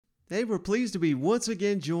Hey, we're pleased to be once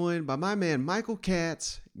again joined by my man Michael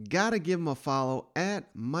Katz. Gotta give him a follow at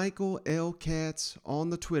Michael L. Katz on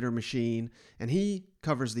the Twitter machine, and he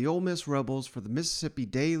covers the Ole Miss Rebels for the Mississippi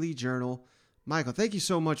Daily Journal. Michael, thank you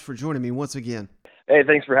so much for joining me once again. Hey,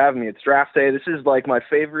 thanks for having me. It's draft day. This is like my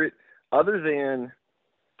favorite, other than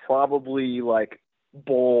probably like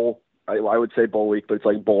bowl. I would say bowl week, but it's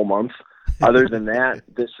like bowl month. Other than that,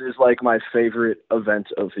 this is like my favorite event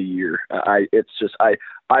of the year.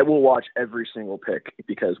 I will watch every single pick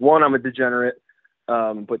because one, I'm a degenerate,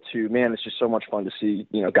 but two, man, it's just so much fun to see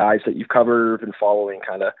guys that you've covered and following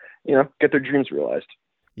kind of get their dreams realized.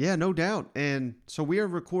 Yeah, no doubt. And so we are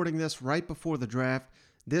recording this right before the draft.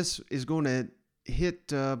 This is going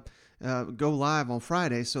to go live on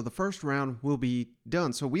Friday, so the first round will be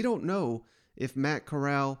done. So we don't know if Matt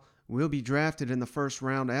Corral will be drafted in the first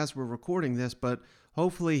round as we're recording this, but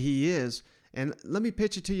hopefully he is. And let me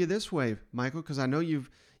pitch it to you this way, Michael, because I know you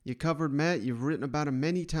covered Matt, you've written about him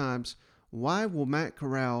many times. Why will Matt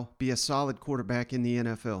Corral be a solid quarterback in the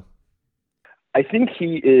NFL? I think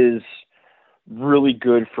he is really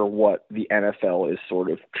good for what the NFL is sort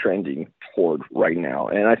of trending toward right now.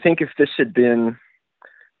 And I think if this had been,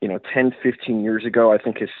 10, 15 years ago, I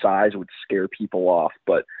think his size would scare people off.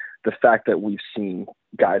 But the fact that we've seen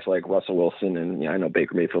guys like Russell Wilson and I know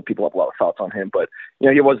Baker Mayfield, people have a lot of thoughts on him, but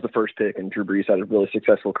he was the first pick, and Drew Brees had a really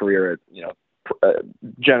successful career at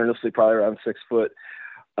generously probably around 6 foot.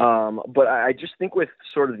 But I just think with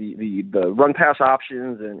sort of the run pass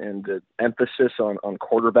options and the emphasis on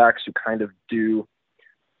quarterbacks who kind of do,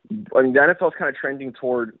 the NFL is kind of trending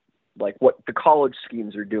toward like what the college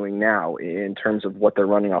schemes are doing now in terms of what they're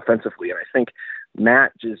running offensively. And I think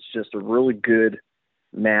Matt is just a really good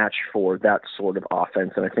match for that sort of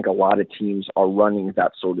offense. And I think a lot of teams are running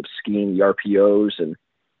that sort of scheme, the RPOs and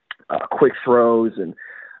quick throws and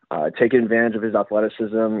taking advantage of his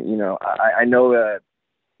athleticism. I know that,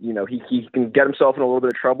 he can get himself in a little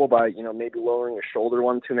bit of trouble by, maybe lowering his shoulder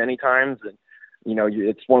one too many times. And,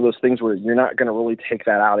 it's one of those things where you're not going to really take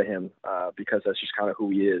that out of him because that's just kind of who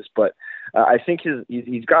he is. But I think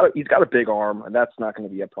he's got a big arm, and that's not going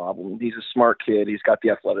to be a problem. He's a smart kid. He's got the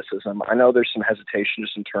athleticism. I know there's some hesitation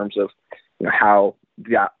just in terms of how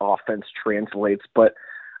that offense translates, but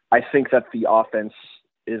I think that the offense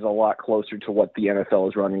is a lot closer to what the NFL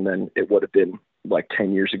is running than it would have been like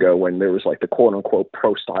 10 years ago when there was like the quote unquote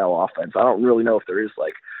pro style offense. I don't really know if there is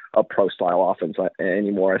like a pro style offense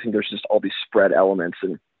anymore. I think there's just all these spread elements,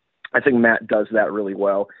 and I think Matt does that really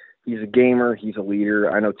well. He's a gamer. He's a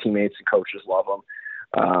leader. I know teammates and coaches love him.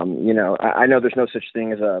 I know there's no such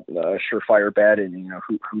thing as a surefire bet, and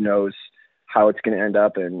who knows how it's going to end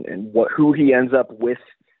up, and who he ends up with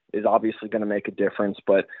is obviously going to make a difference.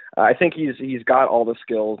 But I think he's got all the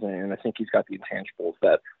skills, and I think he's got the intangibles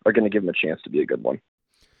that are going to give him a chance to be a good one.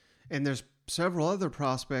 And there's several other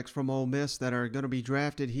prospects from Ole Miss that are going to be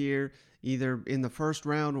drafted here, either in the first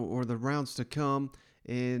round or the rounds to come.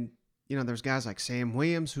 And, there's guys like Sam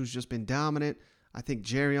Williams, who's just been dominant. I think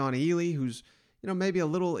Jerrion Ealy, who's, maybe a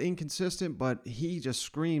little inconsistent, but he just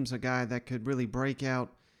screams a guy that could really break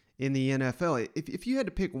out in the NFL. If you had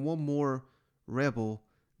to pick one more Rebel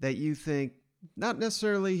that you think, not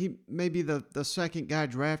necessarily he may be the second guy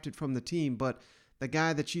drafted from the team, but the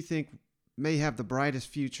guy that you think may have the brightest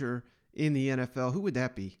future in the NFL, who would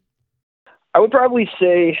that be? I would probably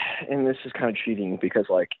say, and this is kind of cheating because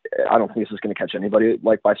I don't think this is going to catch anybody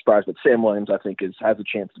by surprise, but Sam Williams I think has a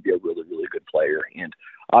chance to be a really, really good player. And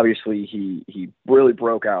obviously he really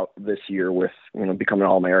broke out this year with, becoming an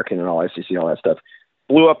All-American and all SEC and all that stuff.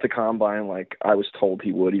 Blew up the combine like I was told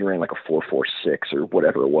he would. He ran like a 4.46 or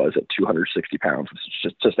whatever it was at 260 pounds, which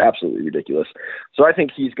is just absolutely ridiculous. So I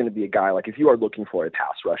think he's going to be a guy, like if you are looking for a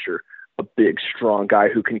pass rusher, a big, strong guy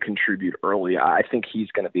who can contribute early, I think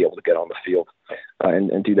he's going to be able to get on the field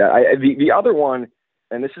and do that. The other one,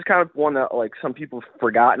 and this is kind of one that like some people have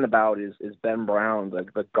forgotten about, is Ben Brown,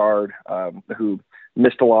 the guard who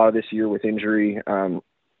missed a lot of this year with injury.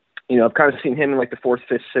 I've kind of seen him in like the 4th,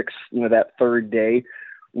 5th, 6th, that third day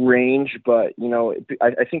range, but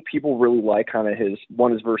I think people really like kind of his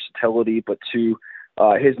versatility, but two,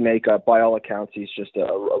 his makeup. By all accounts, he's just a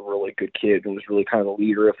really good kid and was really kind of the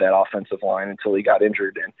leader of that offensive line until he got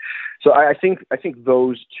injured. And so I think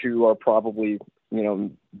those two are probably the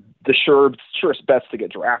surest bets to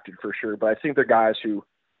get drafted for sure. But I think they're guys who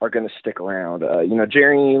are going to stick around.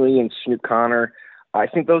 Jerry Neely and Snoop Connor, I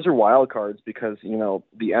think those are wild cards because the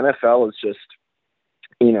NFL is just.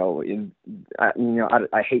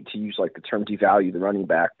 I hate to use like the term devalue the running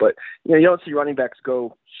back, but you don't see running backs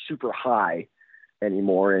go super high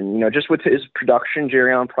anymore. And just with his production,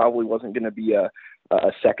 Jerrion probably wasn't going to be a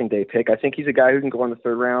second day pick. I think he's a guy who can go in the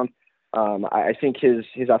third round. I think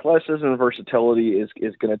his athleticism and versatility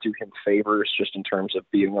is going to do him favors just in terms of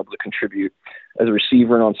being able to contribute as a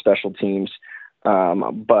receiver and on special teams.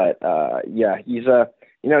 Yeah, he's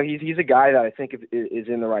a guy that I think is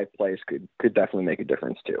in the right place could definitely make a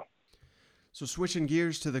difference too. So switching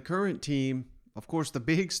gears to the current team, of course, the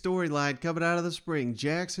big storyline coming out of the spring,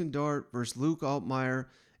 Jackson Dart versus Luke Altmyer,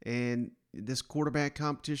 and this quarterback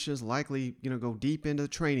competition is likely, go deep into the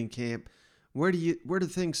training camp. Where do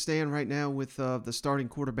things stand right now with the starting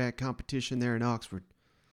quarterback competition there in Oxford?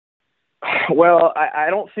 Well, I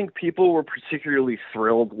don't think people were particularly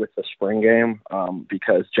thrilled with the spring game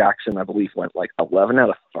because Jackson, I believe, went like 11 out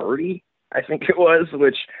of 30, I think it was,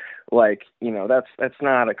 which, that's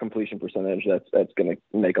not a completion percentage that's going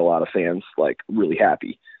to make a lot of fans really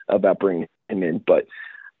happy about bringing him in. But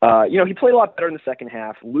he played a lot better in the second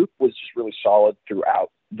half. Luke was just really solid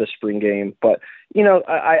throughout the spring game. But,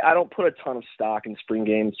 I don't put a ton of stock in spring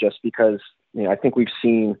games just because, I think we've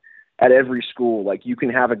seen at every school, you can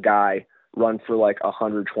have a guy run for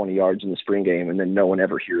 120 yards in the spring game and then no one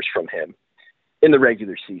ever hears from him in the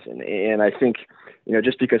regular season. And I think,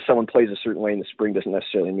 just because someone plays a certain way in the spring doesn't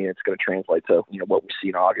necessarily mean it's going to translate to, what we see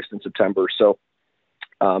in August and September. So,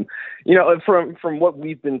 from what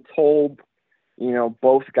we've been told,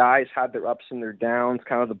 both guys had their ups and their downs.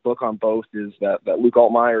 Kind of the book on both is that Luke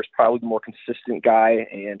Altmyer is probably the more consistent guy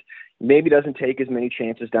and maybe doesn't take as many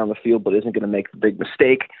chances down the field, but isn't going to make the big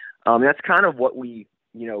mistake. That's kind of what we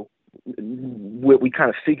kind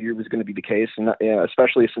of figured was going to be the case, and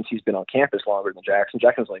especially since he's been on campus longer than Jackson.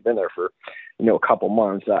 Jackson's only been there for a couple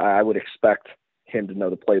months. I would expect him to know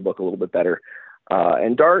the playbook a little bit better.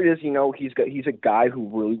 And Dart is, he's a guy who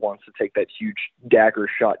really wants to take that huge dagger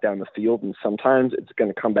shot down the field, and sometimes it's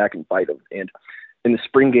going to come back and bite him. And in the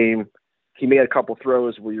spring game, he made a couple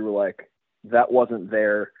throws where you were like, that wasn't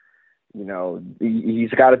there.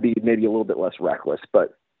 He's got to be maybe a little bit less reckless,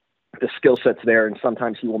 but the skill set's there, and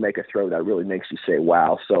sometimes he will make a throw that really makes you say,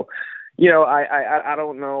 wow. So, I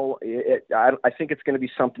don't know. I think it's going to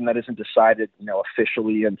be something that isn't decided,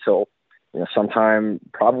 officially until, sometime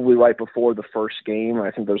probably right before the first game.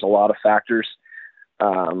 I think there's a lot of factors.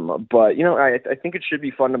 But, I think it should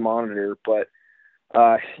be fun to monitor, but,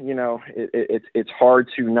 it's hard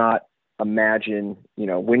to not imagine,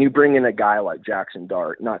 when you bring in a guy like Jackson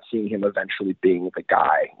Dart, not seeing him eventually being the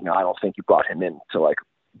guy. I don't think you brought him in to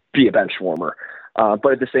be a bench warmer.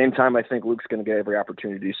 But at the same time, I think Luke's going to get every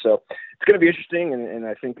opportunity. So it's going to be interesting. And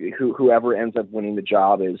I think whoever ends up winning the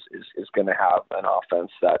job is going to have an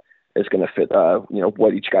offense that is going to fit,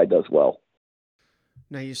 what each guy does well.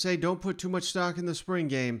 Now you say don't put too much stock in the spring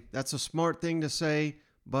game. That's a smart thing to say,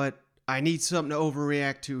 but I need something to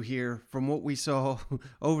overreact to here from what we saw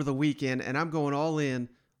over the weekend. And I'm going all in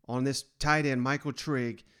on this tight end, Michael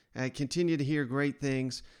Trigg. I continue to hear great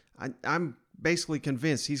things. I'm basically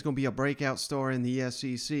convinced he's going to be a breakout star in the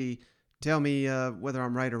SEC. Tell me whether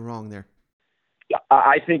I'm right or wrong there.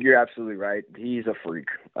 I think you're absolutely right. He's a freak.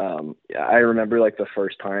 I remember the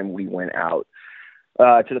first time we went out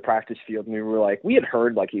to the practice field and we had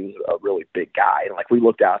heard he was a really big guy. And we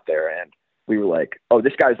looked out there and we were like, oh,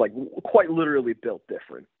 this guy's quite literally built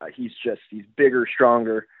different. He's bigger,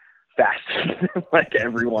 stronger, faster than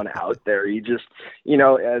everyone out there. He just,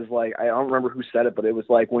 as I don't remember who said it, but it was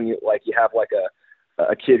when you have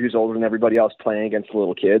a kid who's older than everybody else playing against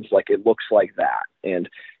little kids, it looks like that. And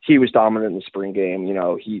he was dominant in the spring game.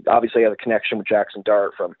 He obviously had a connection with Jackson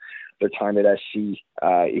Dart from their time at SC.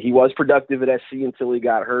 He was productive at SC until he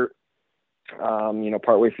got hurt,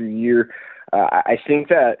 partway through the year. I think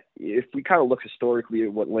that if we kind of look historically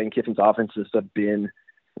at what Lane Kiffin's offenses have been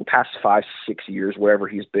in the past 5-6 years, wherever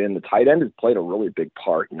he's been, the tight end has played a really big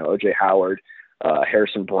part. O.J. Howard,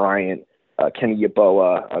 Harrison Bryant, Kenny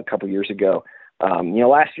Yeboah a couple years ago.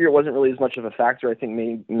 Last year it wasn't really as much of a factor, I think,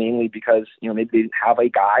 mainly because, maybe they didn't have a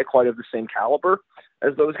guy quite of the same caliber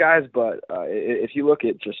as those guys. But if you look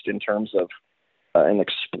at just in terms of an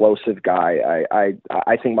explosive guy,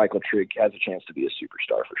 I think Michael Trigg has a chance to be a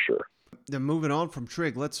superstar for sure. Then moving on from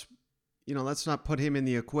Trigg, let's not put him in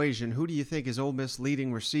the equation. Who do you think is Ole Miss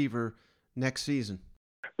leading receiver next season?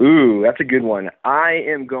 Ooh, that's a good one. I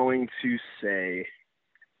am going to say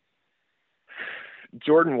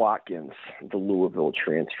Jordan Watkins, the Louisville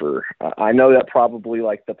transfer. I know that probably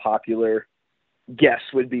the popular guess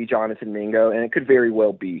would be Jonathan Mingo, and it could very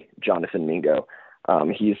well be Jonathan Mingo.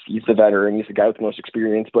 He's the veteran. He's the guy with the most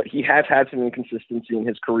experience, but he has had some inconsistency in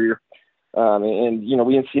his career. And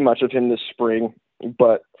we didn't see much of him this spring,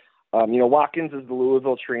 but Watkins is the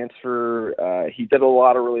Louisville transfer. He did a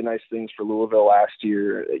lot of really nice things for Louisville last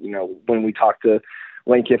year. When we talked to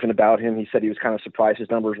Lane Kiffin about him, he said he was kind of surprised his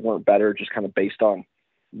numbers weren't better, just kind of based on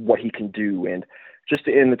what he can do. And just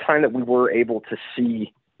in the time that we were able to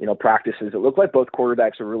see, practices, it looked like both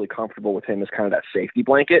quarterbacks are really comfortable with him as kind of that safety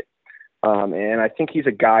blanket. And I think he's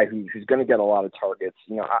a guy who's going to get a lot of targets.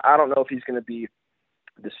 I don't know if he's going to be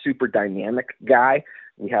the super dynamic guy.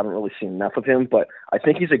 We haven't really seen enough of him, but I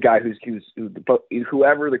think he's a guy who's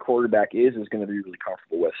whoever the quarterback is going to be really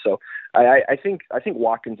comfortable with. So I think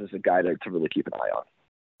Watkins is a guy to really keep an eye on.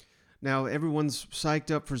 Now, everyone's psyched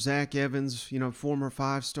up for Zach Evans, former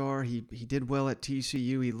 5-star. He did well at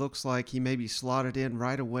TCU. He looks like he may be slotted in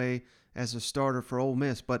right away as a starter for Ole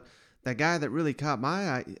Miss. But that guy that really caught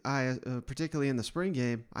my eye, particularly in the spring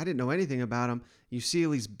game, I didn't know anything about him.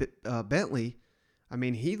 Ulysses Bentley. I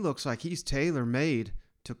mean, he looks like he's tailor-made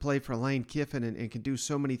to play for Lane Kiffin and can do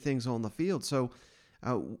so many things on the field. So,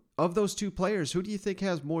 of those two players, who do you think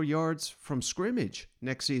has more yards from scrimmage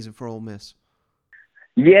next season for Ole Miss?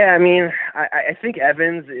 Yeah, I mean, I think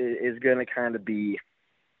Evans is going to kind of be,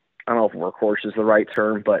 I don't know if workhorse is the right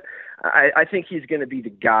term, but I think he's going to be the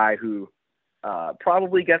guy who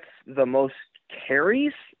probably gets the most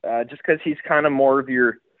carries just because he's kind of more of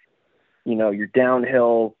your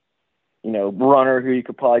downhill, runner who you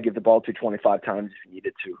could probably give the ball to 25 times if you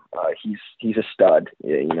needed to. He's a stud.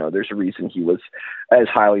 There's a reason he was as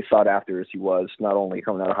highly sought after as he was, not only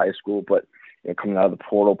coming out of high school, but coming out of the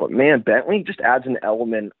portal. But man, Bentley just adds an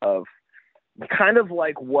element of kind of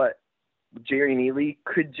like what Jerry Neely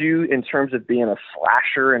could do in terms of being a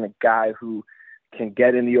slasher and a guy who can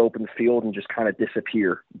get in the open field and just kind of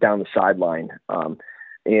disappear down the sideline. And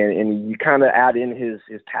you kind of add in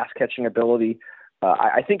his pass catching ability.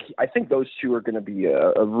 I think those two are going to be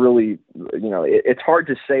a really, it's hard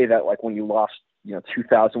to say that like when you lost,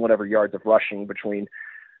 2,000 whatever yards of rushing between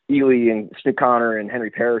Ely and Snoop Connor and Henry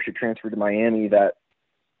Parrish who transferred to Miami that,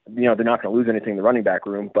 they're not going to lose anything in the running back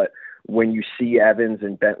room. But when you see Evans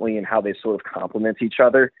and Bentley and how they sort of complement each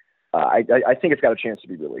other, I think it's got a chance to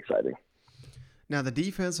be really exciting. Now, the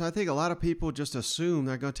defense, I think a lot of people just assume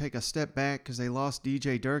they're going to take a step back because they lost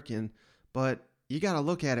DJ Durkin. But you got to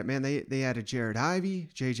look at it, man. They added Jared Ivey,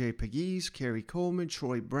 J.J. Pegues, Kerry Coleman,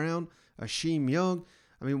 Troy Brown, Asheem Young.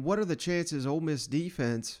 I mean, what are the chances Ole Miss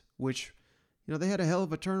defense, which, they had a hell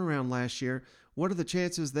of a turnaround last year, what are the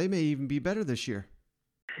chances they may even be better this year?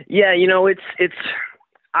 Yeah, it's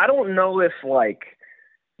I don't know if,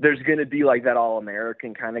 there's going to be, that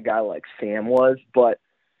All-American kind of guy like Sam was, but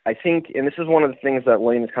I think, and this is one of the things that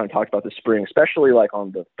Lane has kind of talked about this spring, especially,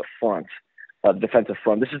 on the front, the defensive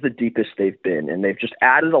front. This is the deepest they've been, and they've just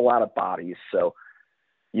added a lot of bodies. So,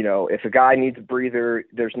 if a guy needs a breather,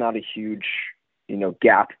 there's not a huge,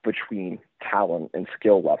 gap between talent and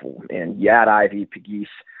skill level. And you add Ivy, Pegues,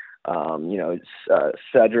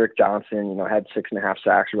 Cedric Johnson, had 6.5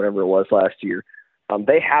 sacks or whatever it was last year.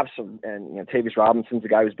 They have some, and Tavius Robinson's a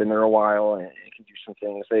guy who's been there a while and can do some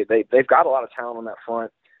things. They've got a lot of talent on that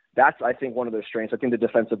front. That's, I think, one of their strengths. I think the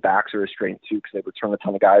defensive backs are a strength too because they return a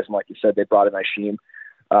ton of guys. And like you said, they brought in Asheem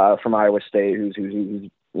from Iowa State, who's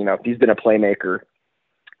he's been a playmaker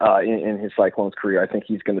in his Cyclones career. I think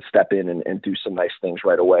he's going to step in and do some nice things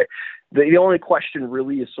right away. The only question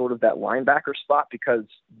really is sort of that linebacker spot because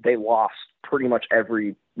they lost pretty much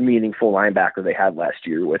every meaningful linebacker they had last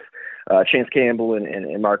year with Chance Campbell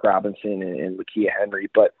and Mark Robinson and Lakia Henry.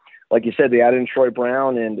 But like you said, they added in Troy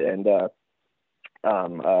Brown and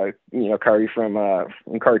Kari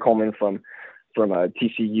Coleman from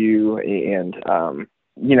TCU, and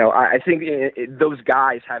I think those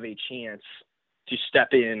guys have a chance to step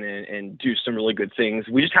in and do some really good things.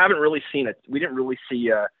 We just haven't really seen it. We didn't really see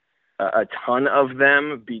a ton of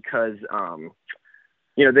them because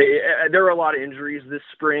there were a lot of injuries this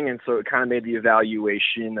spring, and so it kind of made the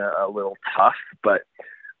evaluation a little tough. But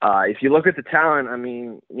if you look at the talent, I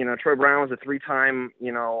mean, Troy Brown was a 3-time,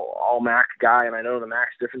 all-MAC guy, and I know the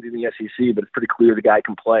MAC's different than the SEC, but it's pretty clear the guy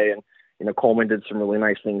can play. And, Coleman did some really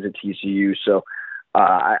nice things at TCU. So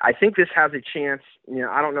I think this has a chance.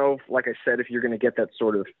 I don't know, like I said, if you're going to get that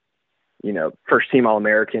sort of, first-team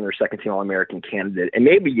All-American or second-team All-American candidate. And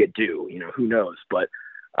maybe you do, who knows. But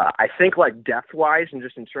I think, depth-wise and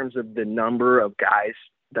just in terms of the number of guys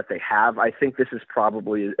that they have, I think this is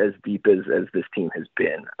probably as deep as this team has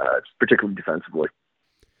been, particularly defensively.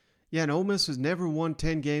 Yeah, and Ole Miss has never won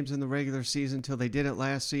 10 games in the regular season until they did it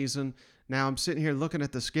last season. Now I'm sitting here looking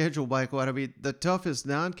at the schedule, Michael. I mean, the toughest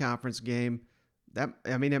non-conference game,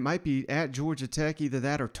 it might be at Georgia Tech, either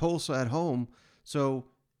that or Tulsa at home. So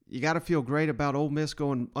you got to feel great about Ole Miss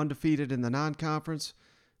going undefeated in the non-conference.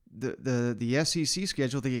 The SEC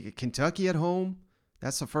schedule, they get Kentucky at home.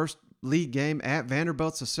 That's the first league game. At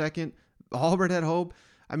Vanderbilt's the second. Auburn at home.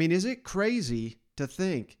 I mean, is it crazy to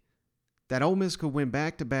think that Ole Miss could win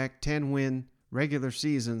back-to-back 10-win regular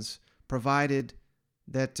seasons, provided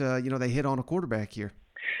that they hit on a quarterback here.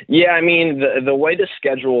 Yeah, I mean, the way the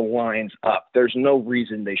schedule lines up, there's no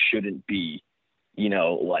reason they shouldn't be,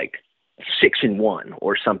 like 6-1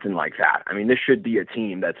 or something like that. I mean, this should be a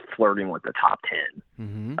team that's flirting with the top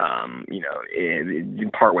 10,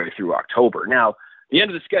 in partway through October. Now, the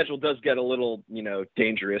end of the schedule does get a little,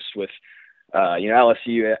 dangerous with,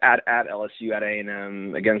 LSU at LSU, at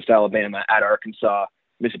A&M, against Alabama, at Arkansas,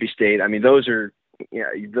 Mississippi State. I mean, those are,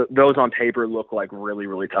 those on paper look like really,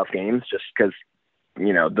 really tough games just because,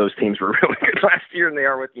 those teams were really good last year, and they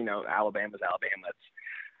are with, Alabama's Alabama.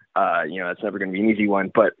 It's never going to be an easy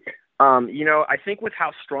one. But, I think with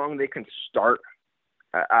how strong they can start,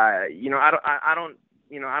 I don't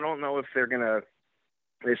know if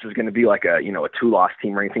this is going to be like a 2-loss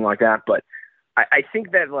team or anything like that. But I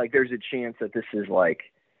think that like there's a chance that this is like,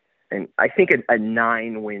 and I think a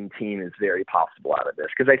 9-win team is very possible out of this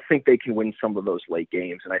because I think they can win some of those late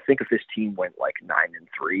games. And I think if this team went like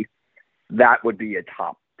 9-3, that would be a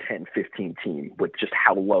top 10, 15 team with just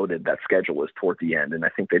how loaded that schedule is toward the end. And I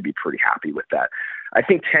think they'd be pretty happy with that. I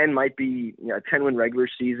think 10 might be, a 10-win regular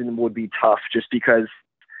season would be tough just because,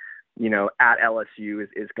 at LSU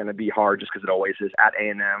is going to be hard just because it always is. At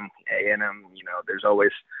A&M, there's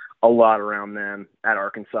always a lot around them. At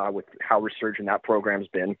Arkansas, with how resurgent that program's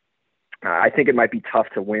been, I think it might be tough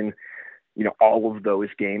to win, all of those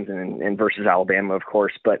games and versus Alabama, of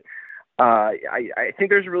course. But I think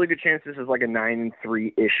there's a really good chance this is like a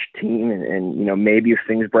 9-3-ish team, and maybe if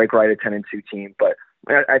things break right, a 10-2 team. But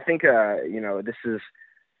I think this is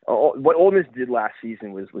what Ole Miss did last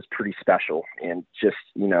season was pretty special, and just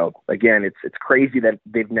again, it's crazy that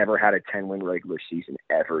they've never had a 10-win regular season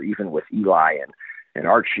ever, even with Eli and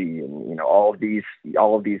Archie and all of these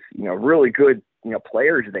really good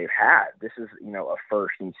players they've had. This is a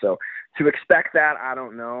first, and so to expect that, I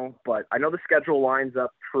don't know, but I know the schedule lines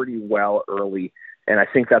up pretty well early, and I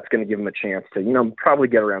think that's going to give them a chance to probably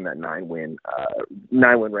get around that 9-win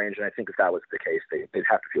range. And I think if that was the case, they'd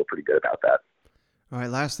have to feel pretty good about that. All right,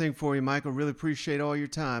 last thing for you, Michael. Really appreciate all your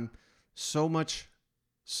time. So much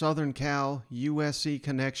Southern Cal, USC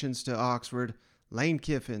connections to Oxford. Lane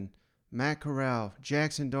Kiffin, Matt Corral,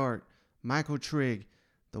 Jackson Dart, Michael Trigg,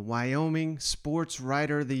 the Wyoming Sports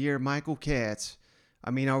Writer of the Year, Michael Katz.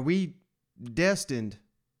 I mean, are we destined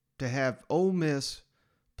to have Ole Miss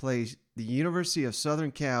play the University of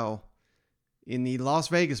Southern Cal in the Las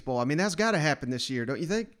Vegas Bowl? I mean, that's got to happen this year, don't you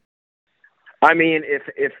think? I mean,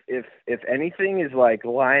 if anything is like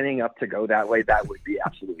lining up to go that way, that would be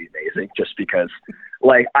absolutely amazing. Just because,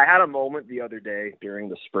 like, I had a moment the other day during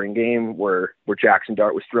the spring game where Jackson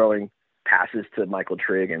Dart was throwing passes to Michael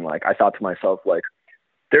Trigg, and like I thought to myself, like,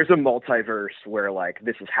 there's a multiverse where like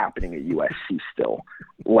this is happening at USC still.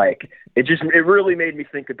 Like it really made me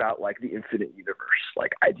think about like the infinite universe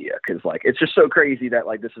like idea, because like it's just so crazy that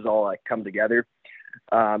like this is all like come together.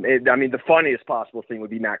 I mean, the funniest possible thing would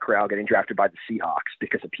be Matt Corral getting drafted by the Seahawks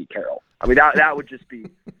because of Pete Carroll. I mean, that would just be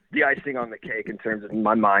the icing on the cake in terms of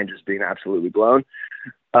my mind just being absolutely blown.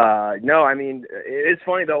 No, I mean, it's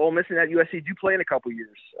funny though. Ole Miss and at USC do play in a couple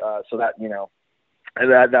years, so that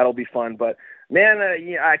that'll be fun. But man,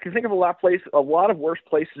 I can think of a lot of worse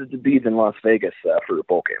places to be than Las Vegas for a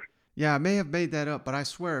bowl game. Yeah, I may have made that up, but I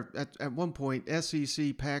swear at one point,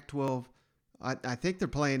 SEC, Pac-12, I think they're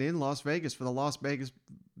playing in Las Vegas for the Las Vegas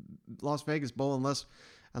Bowl, unless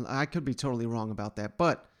I could be totally wrong about that.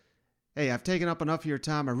 But hey, I've taken up enough of your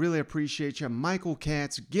time. I really appreciate you. Michael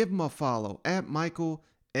Katz, give him a follow at Michael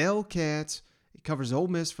L. Katz. He covers Ole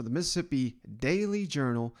Miss for the Mississippi Daily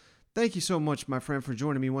Journal. Thank you so much, my friend, for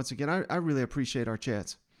joining me once again. I really appreciate our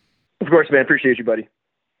chats. Of course, man. Appreciate you, buddy.